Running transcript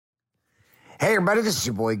Hey everybody, this is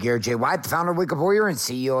your boy Garrett J. White, the founder of Wake Up Warrior and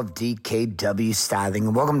CEO of DKW Styling,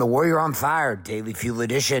 and welcome to Warrior on Fire Daily Fuel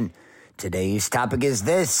Edition. Today's topic is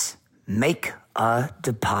this: make a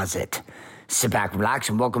deposit. Sit back, relax,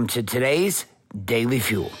 and welcome to today's Daily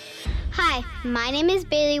Fuel. Hi, my name is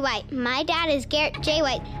Bailey White. My dad is Garrett J.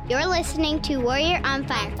 White. You're listening to Warrior on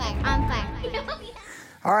Fire.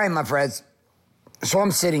 All right, my friends. So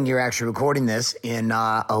I'm sitting here actually recording this in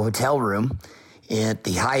a hotel room at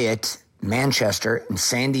the Hyatt Manchester in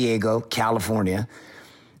San Diego, California,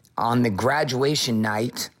 on the graduation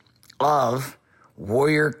night of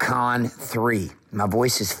Warrior Con 3. My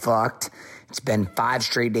voice is fucked. It's been 5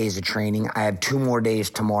 straight days of training. I have 2 more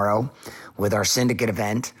days tomorrow with our syndicate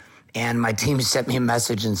event. And my team sent me a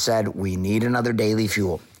message and said, we need another Daily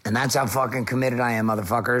Fuel. And that's how fucking committed I am,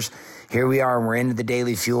 motherfuckers. Here we are, and we're into the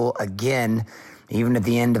Daily Fuel again, even at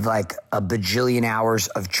the end of like a bajillion hours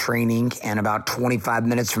of training, and about 25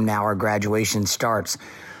 minutes from now, our graduation starts.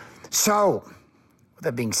 So, with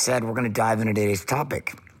that being said, we're going to dive into today's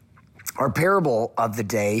topic. Our parable of the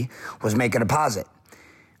day was make a deposit,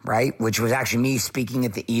 right? Which was actually me speaking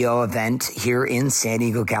at the EO event here in San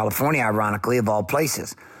Diego, California, ironically, of all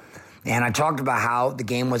places. And I talked about how the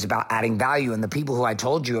game was about adding value, and the people who I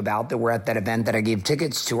told you about that were at that event that I gave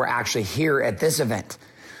tickets to were actually here at this event.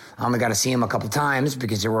 I only got to see them a couple times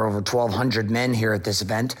because there were over 1,200 men here at this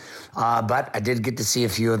event. But I did get to see a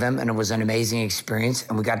few of them, and it was an amazing experience.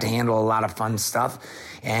 And we got to handle a lot of fun stuff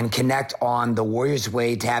and connect on the Warriors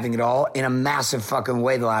way to having it all in a massive fucking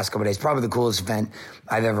way the last couple of days. Probably the coolest event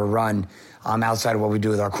I've ever run outside of what we do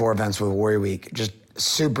with our core events with Warrior Week. Just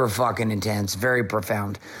super fucking intense, very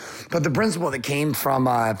profound. But the principle that came from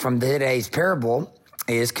today's parable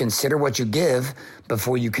is consider what you give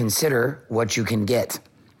before you consider what you can get.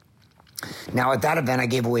 Now, at that event, I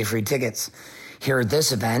gave away free tickets. Here at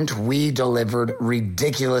this event, we delivered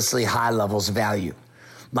ridiculously high levels of value,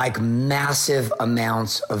 like massive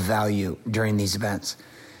amounts of value during these events.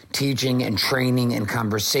 Teaching and training and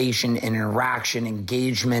conversation and interaction,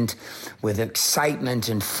 engagement with excitement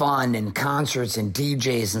and fun and concerts and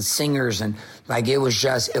DJs and singers. And like, it was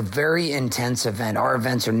just a very intense event. Our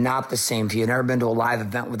events are not the same. If you've never been to a live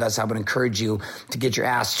event with us, I would encourage you to get your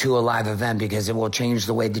ass to a live event, because it will change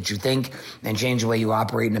the way that you think and change the way you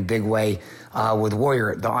operate in a big way with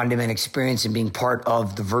Warrior. The on-demand experience and being part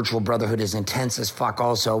of the virtual brotherhood is intense as fuck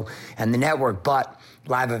also, and the network. But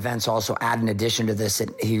live events also add an addition to this that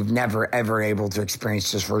you've never, ever able to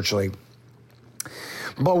experience just virtually.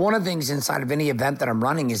 But one of the things inside of any event that I'm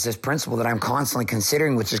running is this principle that I'm constantly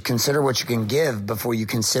considering, which is consider what you can give before you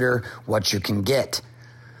consider what you can get.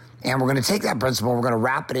 And we're going to take that principle, we're going to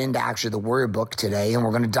wrap it into actually the Warrior book today, and we're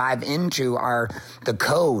going to dive into the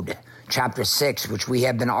code, Chapter 6, which we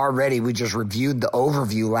just reviewed the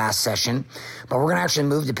overview last session, but we're going to actually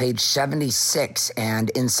move to page 76. And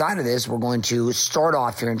inside of this, we're going to start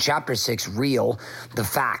off here in Chapter 6, the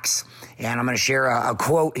facts. And I'm going to share a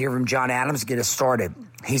quote here from John Adams to get us started.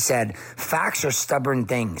 He said, "Facts are stubborn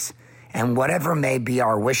things, and whatever may be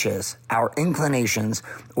our wishes, our inclinations,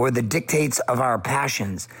 or the dictates of our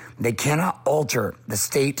passions, they cannot alter the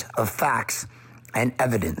state of facts and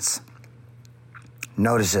evidence."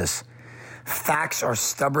 Notice this. Facts are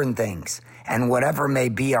stubborn things, and whatever may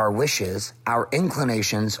be our wishes, our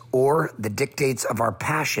inclinations, or the dictates of our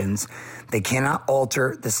passions, they cannot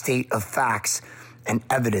alter the state of facts and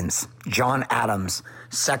evidence. John Adams,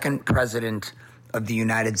 2nd President of the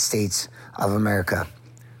United States of America.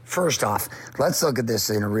 First off, let's look at this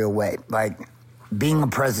in a real way. Like, being a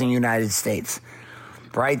president of the United States,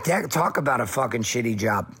 right? Talk about a fucking shitty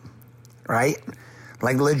job, right?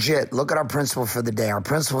 Like, legit, look at our principle for the day. Our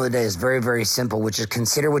principle of the day is very, very simple, which is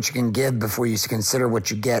consider what you can give before you consider what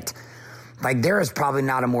you get. Like, there is probably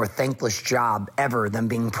not a more thankless job ever than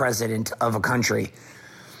being president of a country.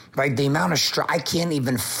 Like, the amount of stress, I can't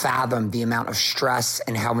even fathom the amount of stress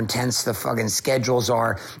and how intense the fucking schedules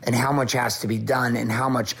are, and how much has to be done, and how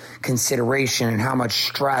much consideration, and how much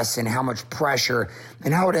stress, and how much pressure,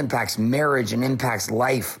 and how it impacts marriage and impacts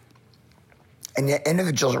life. And yet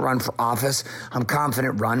individuals that run for office, I'm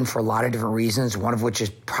confident, run for a lot of different reasons, one of which is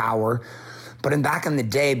power. But back in the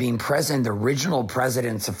day, being president, the original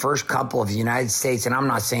presidents, the first couple of the United States, and I'm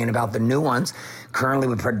not saying about the new ones, currently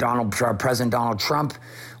with President Donald Trump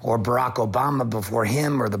or Barack Obama before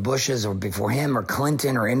him, or the Bushes or before him, or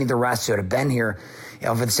Clinton, or any of the rest who have been here,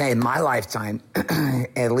 I would say in my lifetime,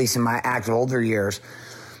 at least in my active older years,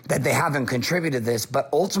 that they haven't contributed this. But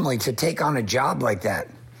ultimately, to take on a job like that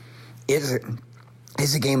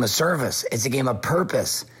is a game of service. It's a game of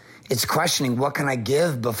purpose. It's questioning, what can I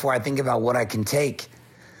give before I think about what I can take?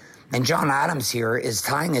 And John Adams here is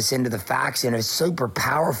tying us into the facts in a super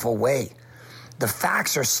powerful way. The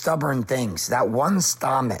facts are stubborn things. That one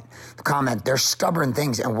comment, they're stubborn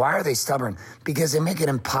things. And why are they stubborn? Because they make it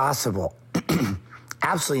impossible,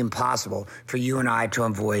 absolutely impossible for you and I to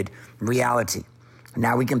avoid reality.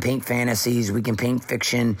 Now we can paint fantasies, we can paint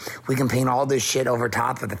fiction, we can paint all this shit over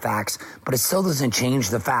top of the facts, but it still doesn't change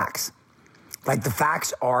the facts. Like, the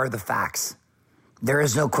facts are the facts. There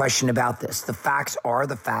is no question about this. The facts are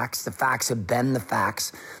the facts. The facts have been the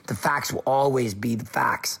facts. The facts will always be the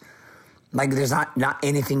facts. Like, there's not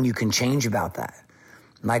anything you can change about that.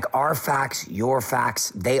 Like, our facts, your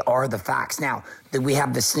facts, they are the facts. Now, we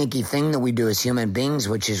have the sneaky thing that we do as human beings,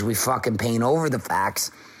 which is we fucking paint over the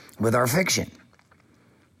facts with our fiction.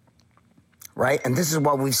 Right? And this is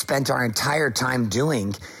what we've spent our entire time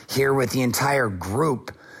doing here with the entire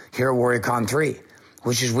group here at WarriorCon 3,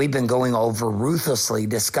 which is we've been going over ruthlessly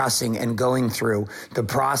discussing and going through the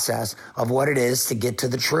process of what it is to get to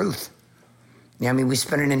the truth. I mean, we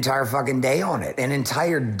spent an entire fucking day on it. An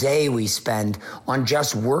entire day we spend on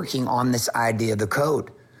just working on this idea of the code.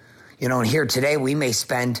 And here today we may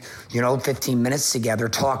spend, 15 minutes together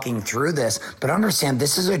talking through this, but understand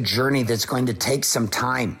this is a journey that's going to take some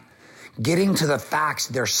time. Getting to the facts,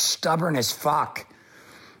 they're stubborn as fuck.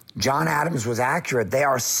 John Adams was accurate. They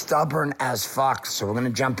are stubborn as fuck. So we're going to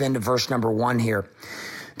jump into verse number 1 here.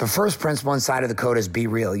 The first principle inside of the code is be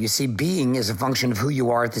real. You see, being is a function of who you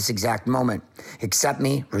are at this exact moment. Accept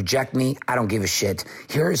me, reject me, I don't give a shit.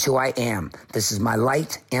 Here is who I am. This is my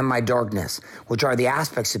light and my darkness, which are the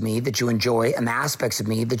aspects of me that you enjoy and the aspects of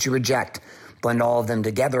me that you reject. Blend all of them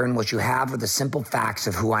together, and what you have are the simple facts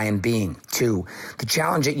of who I am being. 2, the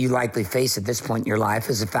challenge that you likely face at this point in your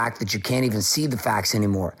life is the fact that you can't even see the facts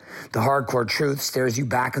anymore. The hardcore truth stares you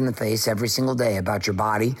back in the face every single day about your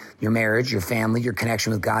body, your marriage, your family, your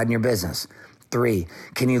connection with God, and your business. 3,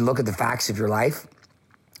 can you look at the facts of your life?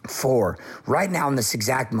 4, right now in this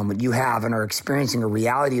exact moment, you have and are experiencing a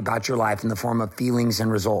reality about your life in the form of feelings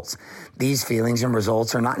and results. These feelings and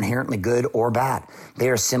results are not inherently good or bad. They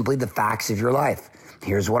are simply the facts of your life.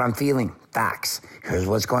 Here's what I'm feeling. Facts. Here's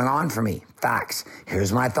what's going on for me. Facts.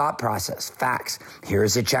 Here's my thought process. Facts.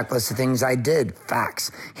 Here's a checklist of things I did. Facts.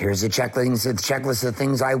 Here's a checklist of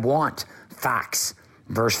things I want. Facts.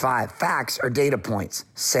 Verse 5, facts are data points.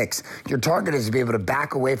 6, your target is to be able to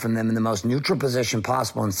back away from them in the most neutral position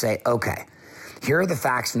possible and say, okay, here are the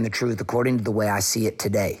facts and the truth according to the way I see it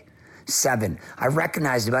today. 7, I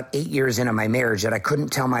recognized about 8 years into my marriage that I couldn't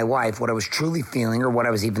tell my wife what I was truly feeling or what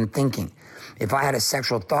I was even thinking. If I had a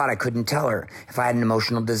sexual thought, I couldn't tell her. If I had an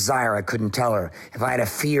emotional desire, I couldn't tell her. If I had a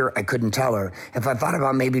fear, I couldn't tell her. If I thought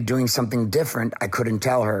about maybe doing something different, I couldn't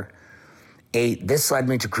tell her. 8, this led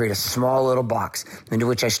me to create a small little box into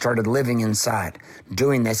which I started living inside.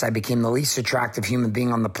 Doing this, I became the least attractive human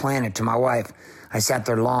being on the planet to my wife. I sat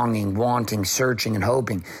there longing, wanting, searching, and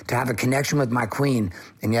hoping to have a connection with my queen,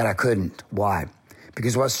 and yet I couldn't. Why?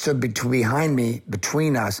 Because what stood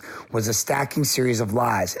between us, was a stacking series of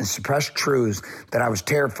lies and suppressed truths that I was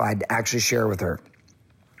terrified to actually share with her.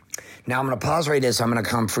 Now, I'm going to pause right here, so I'm going to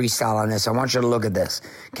come freestyle on this. I want you to look at this.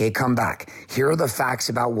 Okay, come back. Here are the facts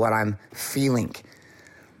about what I'm feeling.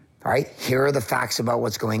 All right? Here are the facts about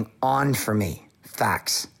what's going on for me.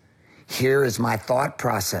 Facts. Here is my thought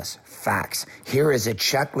process. Facts. Here is a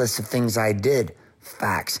checklist of things I did.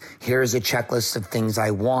 Facts. Here is a checklist of things I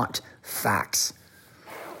want. Facts.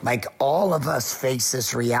 Like, all of us face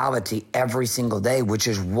this reality every single day, which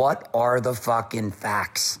is, what are the fucking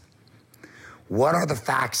facts? What are the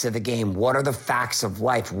facts of the game? What are the facts of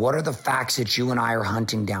life? What are the facts that you and I are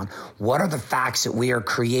hunting down? What are the facts that we are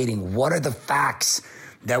creating? What are the facts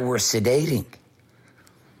that we're sedating?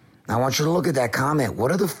 Now, I want you to look at that comment.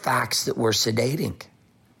 What are the facts that we're sedating?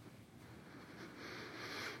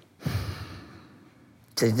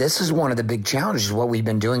 So this is one of the big challenges, what we've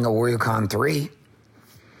been doing at WarriorCon 3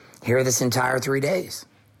 here this entire 3 days.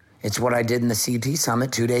 It's what I did in the CT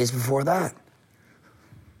Summit 2 days before that.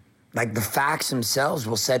 Like, the facts themselves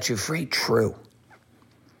will set you free. True.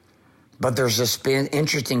 But there's this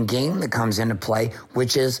interesting game that comes into play,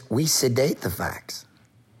 which is we sedate the facts.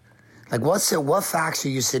 Like, what facts are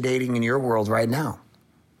you sedating in your world right now?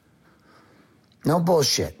 No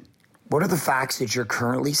bullshit. What are the facts that you're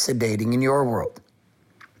currently sedating in your world?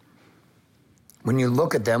 When you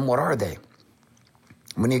look at them, what are they?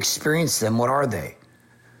 When you experience them, what are they?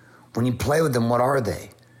 When you play with them, what are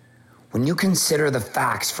they? When you consider the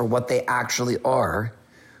facts for what they actually are,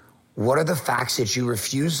 what are the facts that you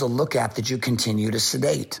refuse to look at that you continue to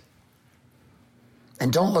sedate?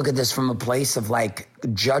 And don't look at this from a place of like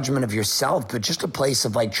judgment of yourself, but just a place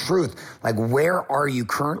of like truth. Like, where are you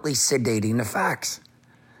currently sedating the facts?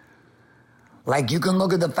 Like, you can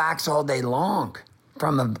look at the facts all day long,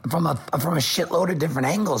 from a shitload of different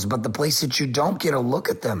angles, but the place that you don't get a look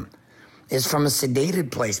at them is from a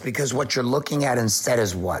sedated place, because what you're looking at instead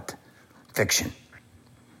is what? Fiction.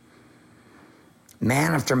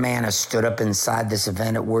 Man after man has stood up inside this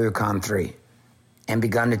event at WarriorCon 3 and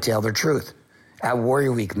begun to tell their truth. At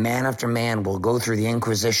Warrior Week, man after man will go through the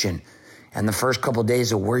Inquisition, and the first couple of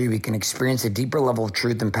days of Warrior Week can experience a deeper level of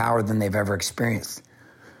truth and power than they've ever experienced.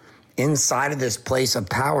 Inside of this place of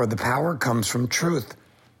power, the power comes from truth.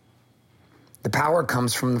 The power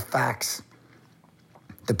comes from the facts.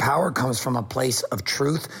 The power comes from a place of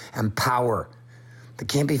truth and power that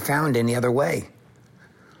can't be found any other way.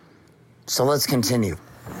 So let's continue.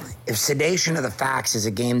 If sedation of the facts is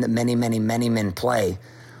a game that many, many, many men play,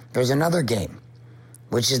 there's another game,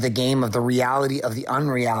 which is the game of the reality of the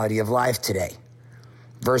unreality of life today.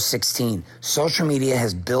 Verse 16, social media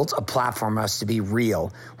has built a platform for us to be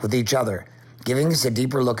real with each other, giving us a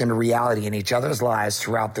deeper look into reality in each other's lives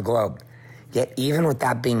throughout the globe. Yet even with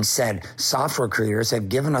that being said, software creators have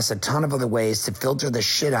given us a ton of other ways to filter the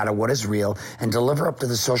shit out of what is real and deliver up to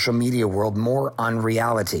the social media world more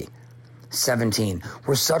unreality. 17,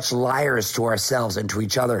 we're such liars to ourselves and to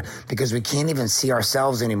each other because we can't even see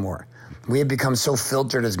ourselves anymore. We have become so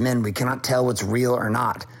filtered as men, we cannot tell what's real or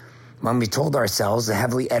not. When we told ourselves a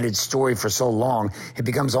heavily edited story for so long, it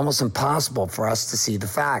becomes almost impossible for us to see the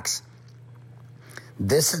facts.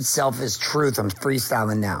 This itself is truth. I'm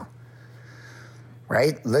freestyling now.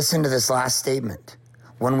 Right? Listen to this last statement.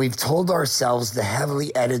 When we've told ourselves the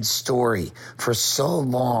heavily edited story for so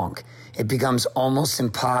long, it becomes almost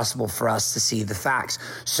impossible for us to see the facts.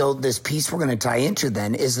 So this piece we're going to tie into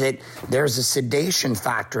then is that there's a sedation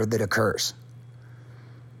factor that occurs.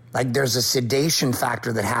 Like there's a sedation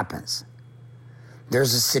factor that happens.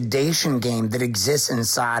 There's a sedation game that exists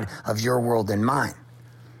inside of your world and mine.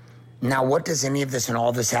 Now, what does any of this and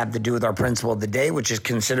all this have to do with our principle of the day, which is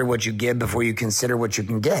consider what you give before you consider what you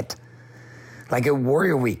can get? Like at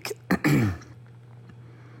Warrior Week,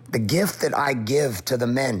 the gift that I give to the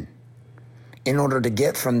men in order to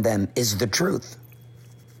get from them is the truth.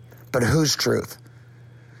 But whose truth?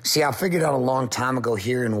 See, I figured out a long time ago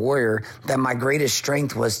here in Warrior that my greatest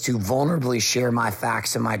strength was to vulnerably share my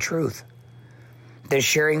facts and my truth. That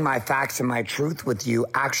sharing my facts and my truth with you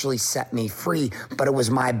actually set me free, but it was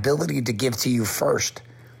my ability to give to you first.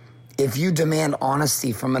 If you demand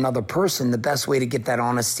honesty from another person, the best way to get that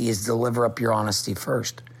honesty is deliver up your honesty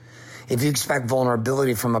first. If you expect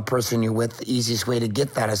vulnerability from a person you're with, the easiest way to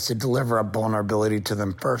get that is to deliver up vulnerability to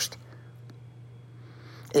them first.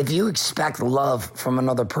 If you expect love from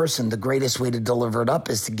another person, the greatest way to deliver it up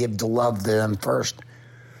is to give the love to them first.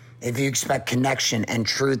 If you expect connection and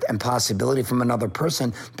truth and possibility from another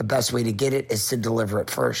person, the best way to get it is to deliver it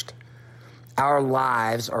first. Our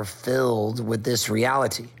lives are filled with this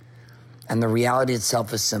reality, and the reality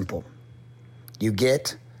itself is simple. You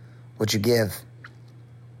get what you give.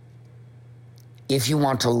 If you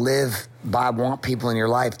want want people in your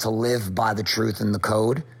life to live by the truth and the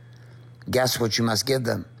code, guess what you must give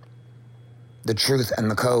them? The truth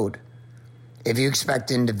and the code. If you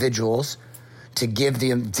expect individuals to give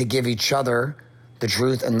each other the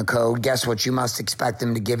truth and the code, guess what you must expect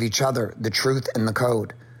them to give each other? The truth and the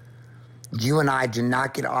code. You and I do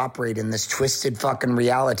not get to operate in this twisted fucking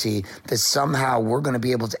reality that somehow we're going to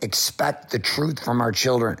be able to expect the truth from our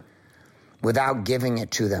children without giving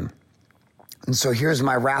it to them. And so here's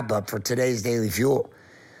my wrap up for today's Daily Fuel,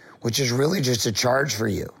 which is really just a charge for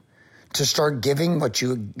you to start giving what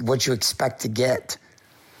you expect to get.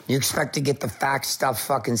 You expect to get the facts, stop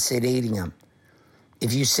fucking sedating them.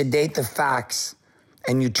 If you sedate the facts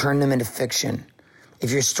and you turn them into fiction,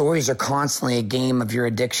 if your stories are constantly a game of your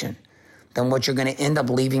addiction, then what you're going to end up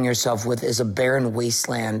leaving yourself with is a barren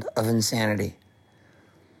wasteland of insanity.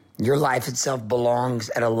 Your life itself belongs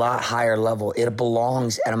at a lot higher level. It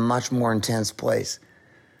belongs at a much more intense place.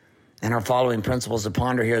 And our following principles to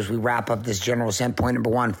ponder here as we wrap up this general ascent. Point number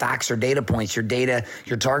one, facts are data points. Your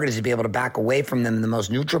target is to be able to back away from them in the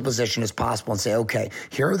most neutral position as possible and say, okay,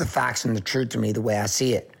 here are the facts and the truth to me the way I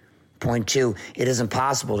see it. Point two, it is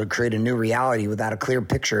impossible to create a new reality without a clear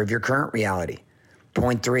picture of your current reality.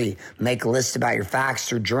 Point three, make a list about your facts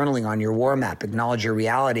through journaling on your war map. Acknowledge your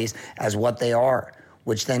realities as what they are,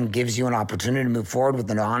 which then gives you an opportunity to move forward with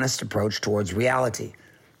an honest approach towards reality.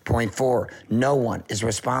 Point four, no one is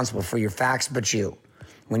responsible for your facts but you.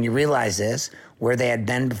 When you realize this, where they had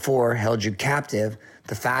been before held you captive,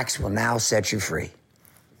 the facts will now set you free.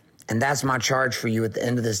 And that's my charge for you at the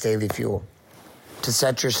end of this Daily Fuel, to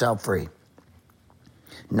set yourself free.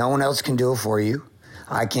 No one else can do it for you.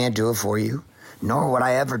 I can't do it for you, nor would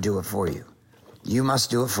I ever do it for you. You must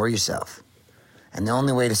do it for yourself. And the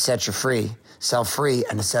only way to set you free self free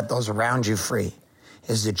and to set those around you free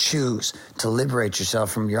is to choose to liberate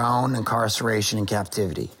yourself from your own incarceration and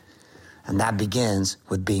captivity. And that begins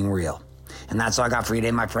with being real. And that's all I got for you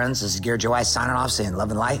today, my friends. This is Garrett J. White signing off, saying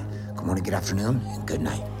love and light. Good morning, good afternoon, and good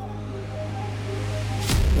night.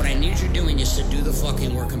 What I need you doing is to do the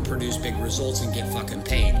fucking work and produce big results and get fucking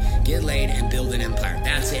paid. Get laid and build an empire.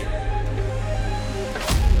 That's it.